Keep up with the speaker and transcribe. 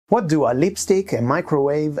What do a lipstick, a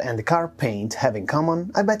microwave and car paint have in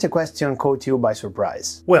common? I bet a question caught you by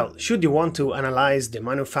surprise. Well, should you want to analyze the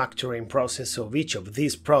manufacturing process of each of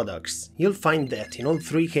these products, you'll find that in all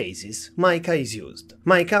three cases, mica is used.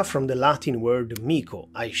 Mica, from the Latin word mico,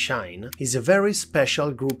 I shine, is a very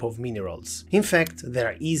special group of minerals. In fact,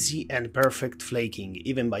 their easy and perfect flaking,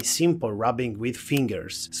 even by simple rubbing with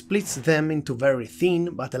fingers, splits them into very thin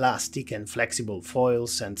but elastic and flexible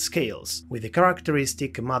foils and scales, with the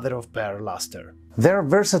characteristic mother-of-pearl luster. Their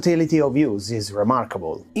versatility of use is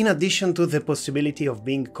remarkable. In addition to the possibility of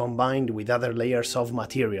being combined with other layers of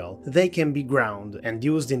material, they can be ground and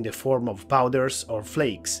used in the form of powders or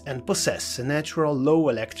flakes and possess a natural low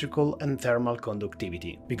electrical and thermal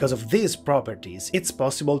conductivity. Because of these properties, it's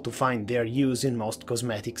possible to find their use in most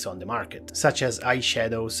cosmetics on the market, such as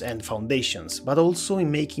eyeshadows and foundations, but also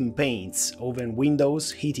in making paints, oven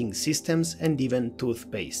windows, heating systems and even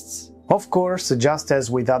toothpastes. Of course, just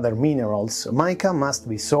as with other minerals, mica must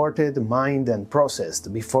be sorted, mined and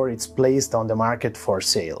processed before it's placed on the market for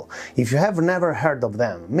sale. If you have never heard of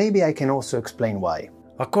them, maybe I can also explain why.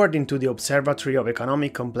 According to the Observatory of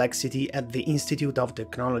Economic Complexity at the Institute of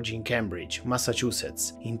Technology in Cambridge,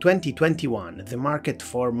 Massachusetts, in 2021 the market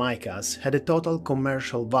for micas had a total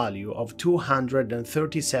commercial value of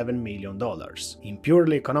 $237 million. In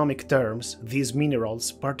purely economic terms, these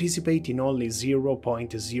minerals participate in only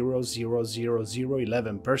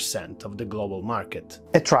 0.00011% of the global market.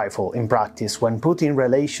 A trifle in practice when put in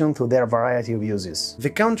relation to their variety of uses.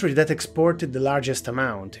 The country that exported the largest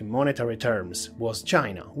amount in monetary terms was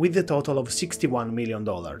China, with a total of $61 million.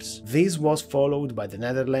 This was followed by the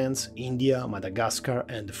Netherlands, India, Madagascar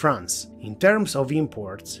and France. In terms of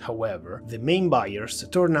imports, however, the main buyers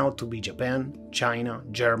turned out to be Japan, China,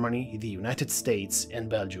 Germany, the United States and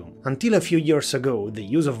Belgium. Until a few years ago, the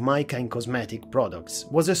use of mica in cosmetic products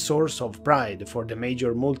was a source of pride for the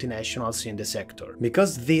major multinationals in the sector,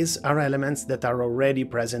 because these are elements that are already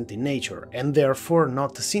present in nature and therefore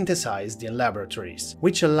not synthesized in laboratories,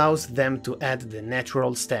 which allows them to add the natural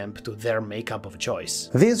stamp to their makeup of choice.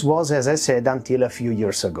 This was, as I said, until a few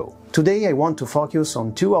years ago. Today I want to focus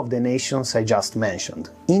on two of the nations I just mentioned,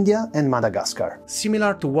 India and Madagascar.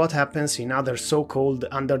 Similar to what happens in other so-called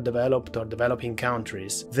underdeveloped or developing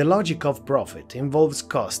countries, the logic of profit involves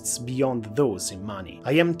costs beyond those in money.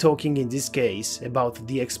 I am talking in this case about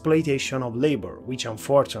the exploitation of labor, which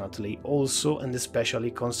unfortunately also and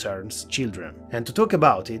especially concerns children. And to talk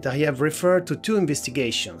about it, I have referred to two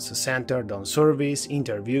investigations centered on surveys,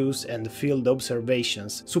 interviews and field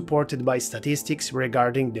observations supported by statistics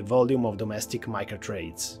regarding the volume of domestic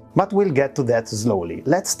microtrades. But we'll get to that slowly.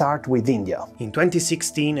 Let's start with India. In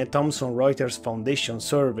 2016, a Thomson Reuters Foundation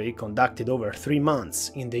survey conducted over 3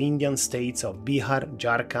 months in the Indian states of Bihar,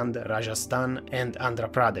 Jharkhand, Rajasthan and Andhra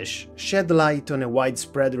Pradesh shed light on a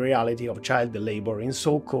widespread reality of child labor in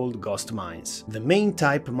so-called ghost mines. The main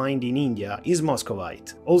type mined in India is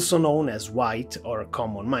Muscovite, also known as white or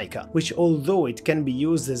common mica, which, although it can be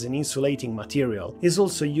used as an insulating material, is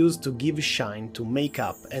also used to give shine to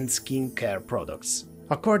makeup and skin care products.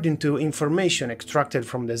 According to information extracted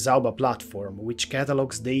from the Zauba platform, which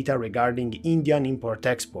catalogs data regarding Indian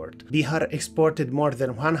import-export, Bihar exported more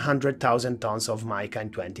than 100,000 tons of mica in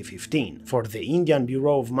 2015. For the Indian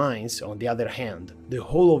Bureau of Mines, on the other hand, the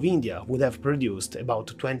whole of India would have produced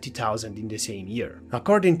about 20,000 in the same year.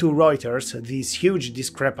 According to Reuters, this huge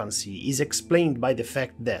discrepancy is explained by the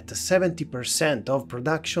fact that 70% of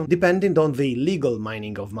production depended on the illegal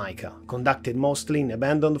mining of mica, conducted mostly in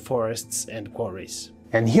abandoned forests and quarries.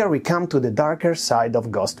 And here we come to the darker side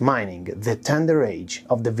of ghost mining, the tender age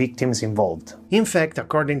of the victims involved. In fact,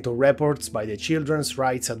 according to reports by the children's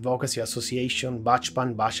rights advocacy association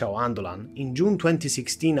Bachpan Bachao Andolan, in June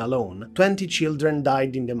 2016 alone, 20 children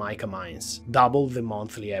died in the mica mines, double the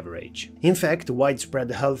monthly average. In fact,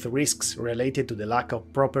 widespread health risks related to the lack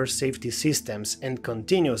of proper safety systems and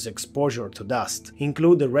continuous exposure to dust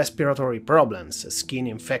include respiratory problems, skin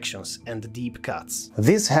infections and deep cuts.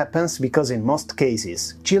 This happens because in most cases,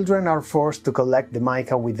 children are forced to collect the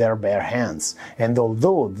mica with their bare hands, and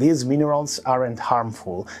although these minerals aren't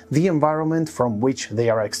harmful, the environment from which they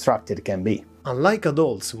are extracted can be. Unlike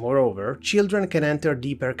adults, moreover, children can enter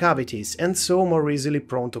deeper cavities and so more easily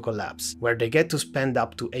prone to collapse, where they get to spend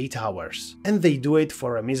up to 8 hours. And they do it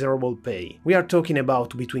for a miserable pay. We are talking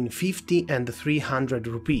about between 50 and 300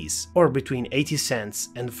 rupees, or between 80 cents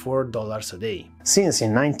and $4 a day. Since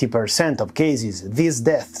in 90% of cases these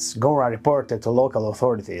deaths go unreported to local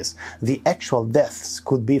authorities, the actual deaths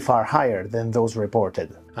could be far higher than those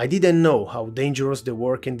reported. I didn't know how dangerous the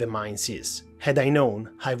work in the mines is. Had I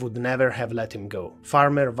known, I would never have let him go.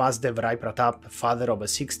 Farmer Vasdev Rai Pratap, father of a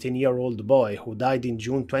 16-year-old boy who died in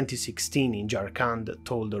June 2016 in Jharkhand,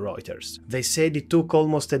 told Reuters. They said it took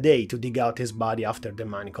almost a day to dig out his body after the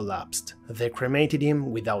mine collapsed. They cremated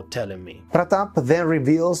him without telling me. Pratap then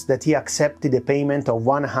reveals that he accepted a payment of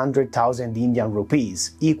 100,000 Indian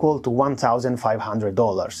rupees, equal to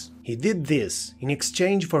 $1,500. He did this in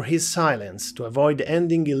exchange for his silence to avoid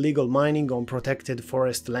ending illegal mining on protected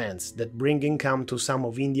forest lands that bring income to some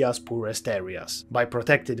of India's poorest areas. By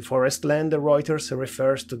protected forest land, Reuters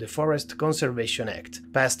refers to the Forest Conservation Act,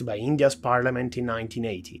 passed by India's parliament in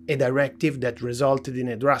 1980, a directive that resulted in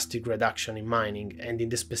a drastic reduction in mining and in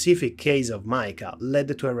the specific case of Mica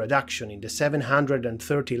led to a reduction in the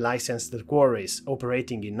 730 licensed quarries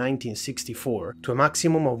operating in 1964 to a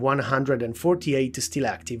maximum of 148 still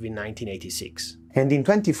active in 1986. And in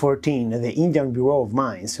 2014, the Indian Bureau of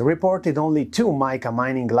Mines reported only 2 mica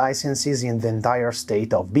mining licenses in the entire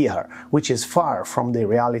state of Bihar, which is far from the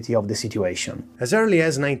reality of the situation. As early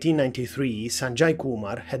as 1993, Sanjay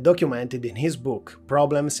Kumar had documented in his book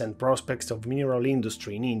Problems and Prospects of Mineral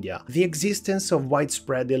Industry in India the existence of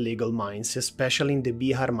widespread illegal mines, especially in the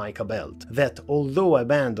Bihar mica belt, that, although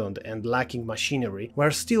abandoned and lacking machinery,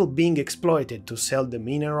 were still being exploited to sell the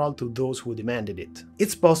mineral to those who demanded it.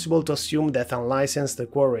 It's possible to assume that unlicensed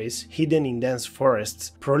quarries hidden in dense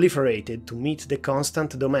forests proliferated to meet the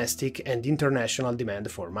constant domestic and international demand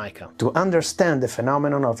for mica. To understand the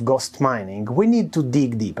phenomenon of ghost mining, we need to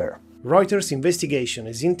dig deeper. Reuters' investigation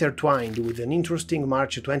is intertwined with an interesting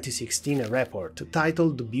March 2016 report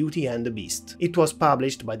titled Beauty and the Beast. It was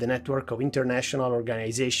published by the network of international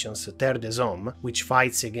organizations Terre des Hommes, which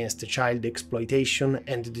fights against child exploitation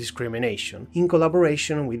and discrimination, in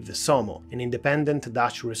collaboration with SOMO, an independent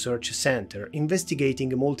Dutch research center investigating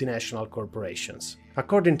multinational corporations.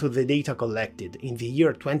 According to the data collected, in the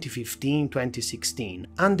year 2015-2016,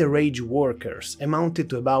 underage workers amounted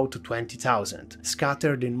to about 20,000,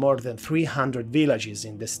 scattered in more than 300 villages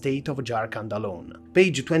in the state of Jharkhand alone.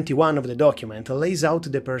 Page 21 of the document lays out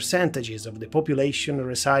the percentages of the population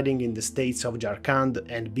residing in the states of Jharkhand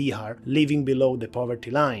and Bihar living below the poverty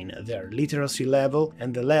line, their literacy level,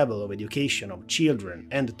 and the level of education of children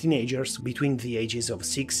and teenagers between the ages of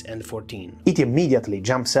 6 and 14. It immediately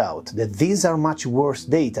jumps out that these are much worse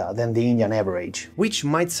data than the Indian average, which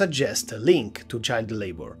might suggest a link to child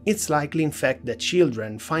labor. It's likely in fact that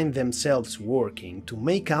children find themselves working to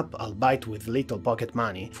make up, albeit with little pocket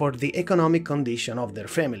money, for the economic condition of their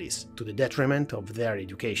families, to the detriment of their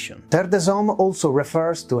education. Terre des Hommes also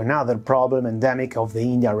refers to another problem endemic of the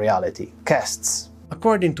Indian reality: castes.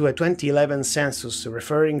 According to a 2011 census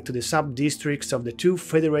referring to the sub-districts of the 2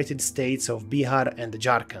 federated states of Bihar and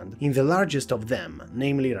Jharkhand, in the largest of them,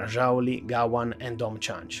 namely Rajauli, Gawan and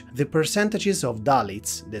Domchanch, the percentages of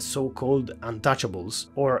Dalits, the so-called untouchables,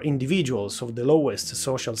 or individuals of the lowest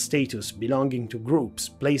social status belonging to groups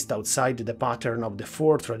placed outside the pattern of the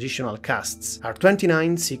 4 traditional castes, are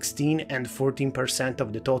 29, 16 and 14%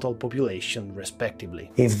 of the total population, respectively.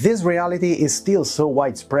 If this reality is still so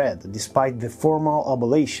widespread, despite the formal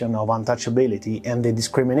abolition of untouchability and the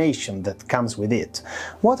discrimination that comes with it,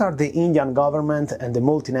 what are the Indian government and the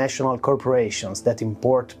multinational corporations that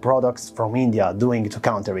import products from India doing to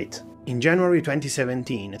counter it? In January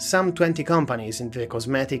 2017, some 20 companies in the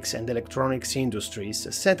cosmetics and electronics industries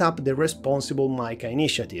set up the Responsible Mica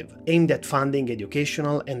initiative, aimed at funding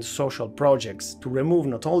educational and social projects to remove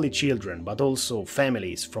not only children but also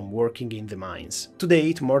families from working in the mines. To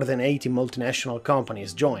date, more than 80 multinational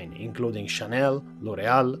companies join, including Chanel,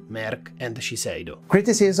 L'Oréal, Merck and Shiseido.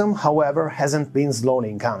 Criticism, however, hasn't been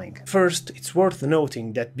slowly coming. First, it's worth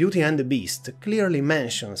noting that Beauty and the Beast clearly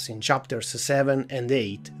mentions in chapters 7 and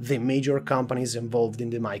 8 the major companies involved in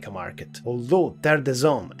the mica market. Although Terre des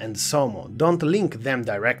Hommes and SOMO don't link them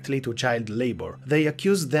directly to child labor, they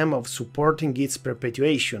accuse them of supporting its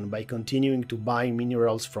perpetuation by continuing to buy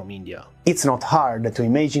minerals from India. It's not hard to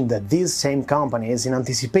imagine that these same companies, in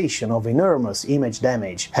anticipation of enormous image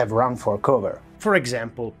damage, have run for cover. For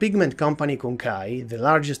example, pigment company Kumar, the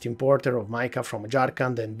largest importer of mica from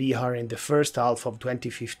Jharkhand and Bihar in the first half of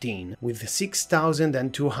 2015, with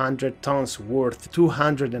 6,200 tons worth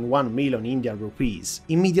 201 million Indian rupees,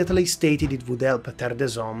 immediately stated it would help Terre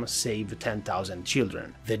des Hommes save 10,000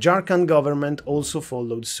 children. The Jharkhand government also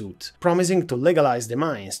followed suit, promising to legalize the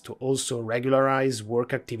mines to also regularize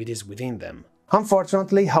work activities within them.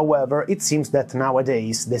 Unfortunately, however, it seems that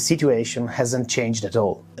nowadays the situation hasn't changed at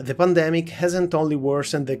all. The pandemic hasn't only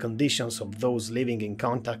worsened the conditions of those living in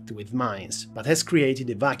contact with mines, but has created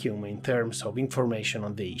a vacuum in terms of information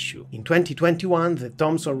on the issue. In 2021, the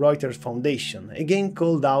Thomson Reuters Foundation again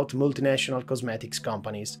called out multinational cosmetics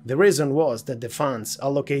companies. The reason was that the funds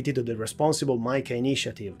allocated to the Responsible Mica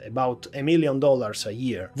initiative, about $1 million a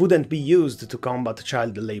year, wouldn't be used to combat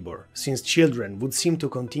child labor, since children would seem to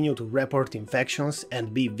continue to report infections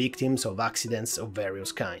and be victims of accidents of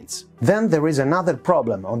various kinds. Then there is another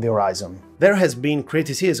problem on the horizon. There has been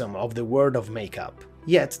criticism of the world of makeup.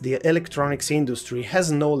 Yet the electronics industry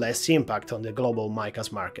has no less impact on the global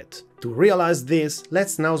micas market. To realize this,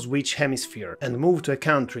 let's now switch hemisphere and move to a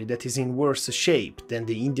country that is in worse shape than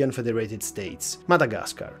the Indian Federated States,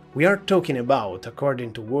 Madagascar. We are talking about,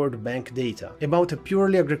 according to World Bank data, about a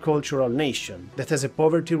purely agricultural nation that has a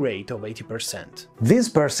poverty rate of 80%. This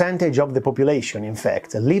percentage of the population, in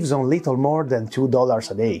fact, lives on little more than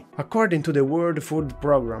 $2 a day. According to the World Food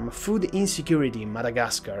Programme, food insecurity in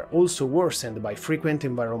Madagascar, also worsened by frequent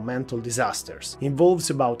environmental disasters, involves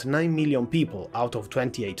about 9 million people out of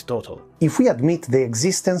 28 total. If we admit the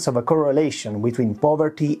existence of a correlation between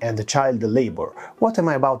poverty and child labor, what I'm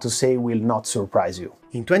about to say will not surprise you.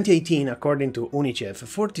 In 2018, according to UNICEF,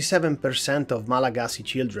 47% of Malagasy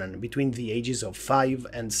children between the ages of 5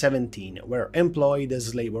 and 17 were employed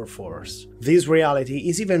as labor force. This reality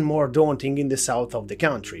is even more daunting in the south of the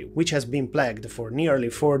country, which has been plagued for nearly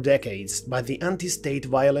 4 decades by the anti-state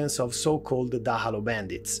violence of so-called Dahalo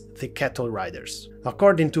bandits, the cattle riders.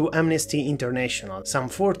 According to Amnesty International, some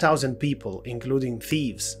 4,000 people, including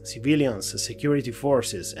thieves, civilians, security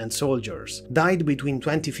forces and soldiers, died between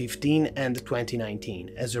 2015 and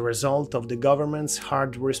 2019 as a result of the government's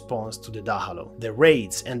hard response to the Dahalo. The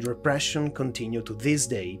raids and repression continue to this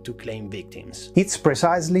day to claim victims. It's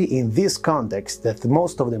precisely in this context that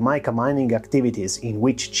most of the mica mining activities in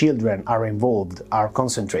which children are involved are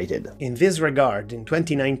concentrated. In this regard, in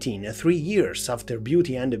 2019, 3 years after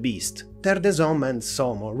Beauty and the Beast, Terre des Hommes and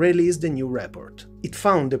SOMO released a new report. It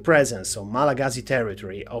found the presence on Malagasy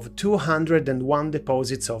territory of 201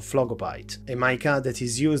 deposits of phlogopite, a mica that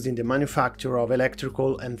is used in the manufacture of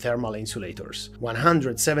electrical and thermal insulators,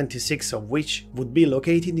 176 of which would be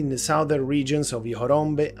located in the southern regions of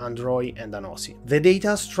Ihorombe, Androy and Anossi. The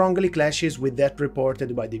data strongly clashes with that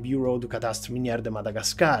reported by the Bureau du Cadastre Minier de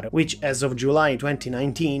Madagascar, which as of July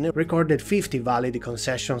 2019 recorded 50 valid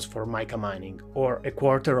concessions for mica mining, or a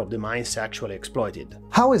quarter of the mines actually exploited.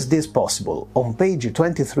 How is this possible? On page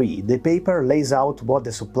 23, the paper lays out what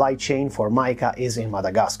the supply chain for mica is in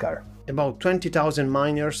Madagascar. About 20,000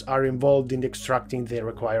 miners are involved in extracting the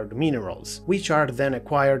required minerals, which are then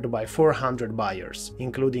acquired by 400 buyers,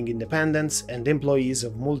 including independents and employees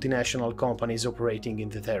of multinational companies operating in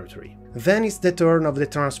the territory. Then it's the turn of the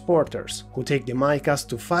transporters, who take the micas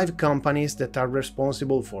to 5 companies that are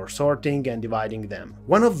responsible for sorting and dividing them.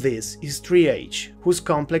 One of these is 3H, whose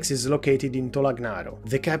complex is located in Tolagnaro,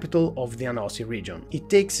 the capital of the Anossi region. It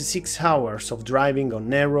takes 6 hours of driving on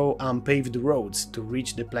narrow, unpaved roads to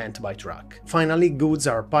reach the plant by truck. Finally, goods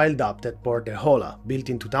are piled up at Port de Hola, built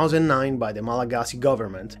in 2009 by the Malagasy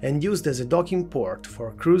government and used as a docking port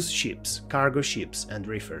for cruise ships, cargo ships and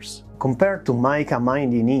reefers. Compared to mica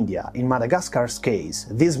mined in India, in Madagascar's case,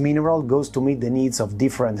 this mineral goes to meet the needs of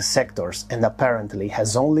different sectors and apparently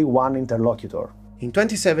has only one interlocutor. In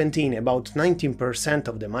 2017, about 19%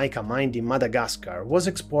 of the mica mined in Madagascar was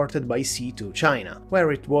exported by sea to China,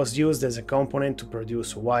 where it was used as a component to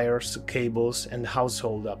produce wires, cables and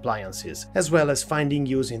household appliances, as well as finding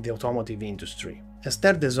use in the automotive industry. As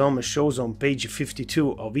Terre des Hommes shows on page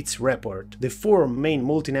 52 of its report, the 4 main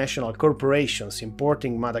multinational corporations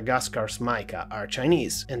importing Madagascar's mica are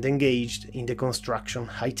Chinese and engaged in the construction,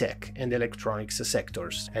 high-tech and electronics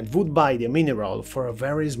sectors, and would buy the mineral for a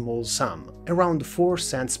very small sum, around 4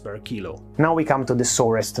 cents per kilo. Now we come to the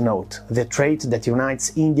sorest note, the trait that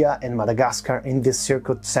unites India and Madagascar in this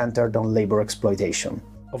circuit centered on labor exploitation.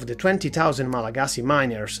 Of the 20,000 Malagasy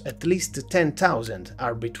miners, at least 10,000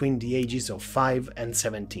 are between the ages of 5 and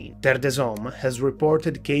 17. Terre des Hommes has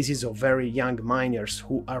reported cases of very young miners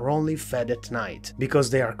who are only fed at night, because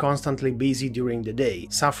they are constantly busy during the day,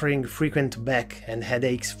 suffering frequent back and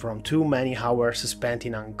headaches from too many hours spent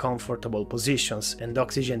in uncomfortable positions and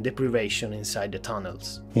oxygen deprivation inside the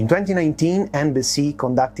tunnels. In 2019, NBC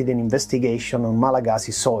conducted an investigation on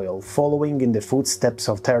Malagasy soil following in the footsteps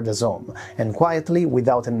of Terre des Hommes, and quietly,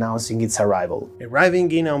 without without announcing its arrival.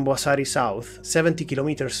 Arriving in Ambosari South, 70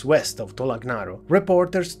 kilometers west of Tolagnaro,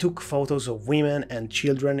 reporters took photos of women and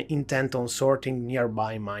children intent on sorting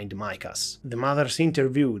nearby mined micas. The mothers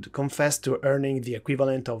interviewed confessed to earning the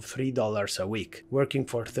equivalent of $3 a week, working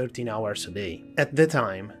for 13 hours a day. At the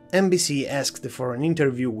time, NBC asked for an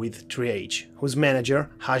interview with 3H, whose manager,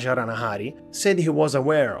 Hajar Anahari, said he was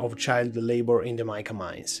aware of child labor in the mica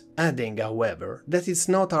mines, adding, however, that it's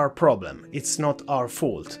not our problem, it's not our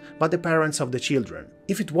fault, but the parents of the children.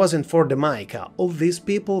 If it wasn't for the mica, all these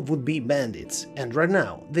people would be bandits, and right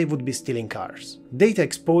now they would be stealing cars. Data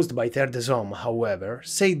exposed by Terre des Hommes, however,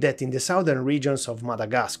 say that in the southern regions of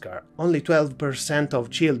Madagascar, only 12% of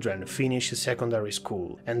children finish secondary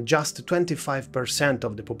school, and just 25%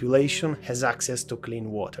 of the population has access to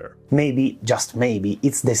clean water. Maybe, just maybe,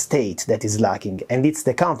 it's the state that is lacking, and it's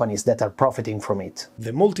the companies that are profiting from it.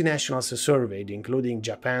 The multinationals surveyed, including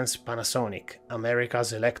Japan's Panasonic,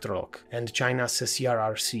 America's Electrolux, and China's CRRC,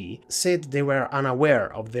 said they were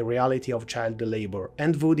unaware of the reality of child labor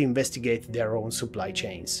and would investigate their own supply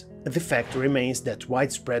chains. The fact remains that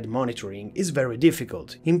widespread monitoring is very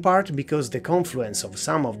difficult, in part because the confluence of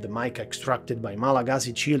some of the mica extracted by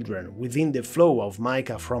Malagasy children within the flow of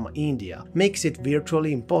mica from India makes it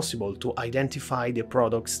virtually impossible to identify the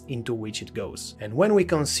products into which it goes. And when we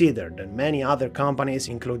consider that many other companies,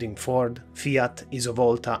 including Ford, Fiat,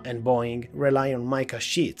 Isovolta and Boeing, rely on mica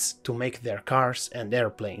sheets to make their cars and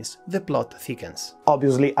airplanes, the plot thickens.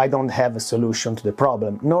 Obviously, I don't have a solution to the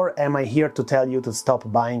problem, nor am I here to tell you to stop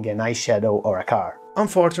buying an eyeshadow or a car.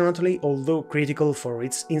 Unfortunately, although critical for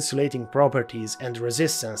its insulating properties and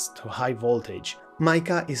resistance to high voltage,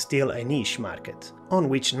 mica is still a niche market, on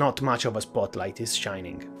which not much of a spotlight is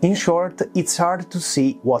shining. In short, it's hard to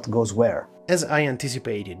see what goes where. As I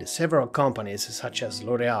anticipated, several companies such as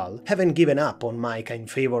L'Oréal haven't given up on mica in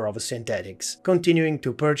favor of synthetics, continuing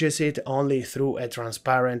to purchase it only through a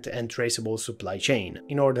transparent and traceable supply chain,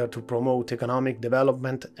 in order to promote economic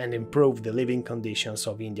development and improve the living conditions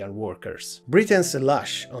of Indian workers. Britain's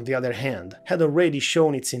Lush, on the other hand, had already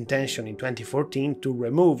shown its intention in 2014 to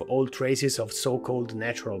remove all traces of so-called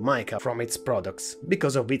natural mica from its products,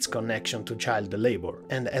 because of its connection to child labor,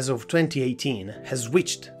 and as of 2018 has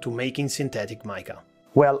switched to making synthetic mica.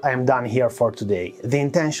 Well, I am done here for today. The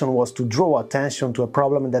intention was to draw attention to a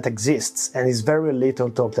problem that exists and is very little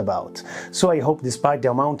talked about. So I hope, despite the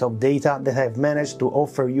amount of data, that I've managed to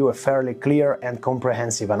offer you a fairly clear and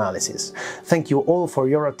comprehensive analysis. Thank you all for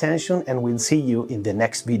your attention, and we'll see you in the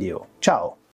next video. Ciao!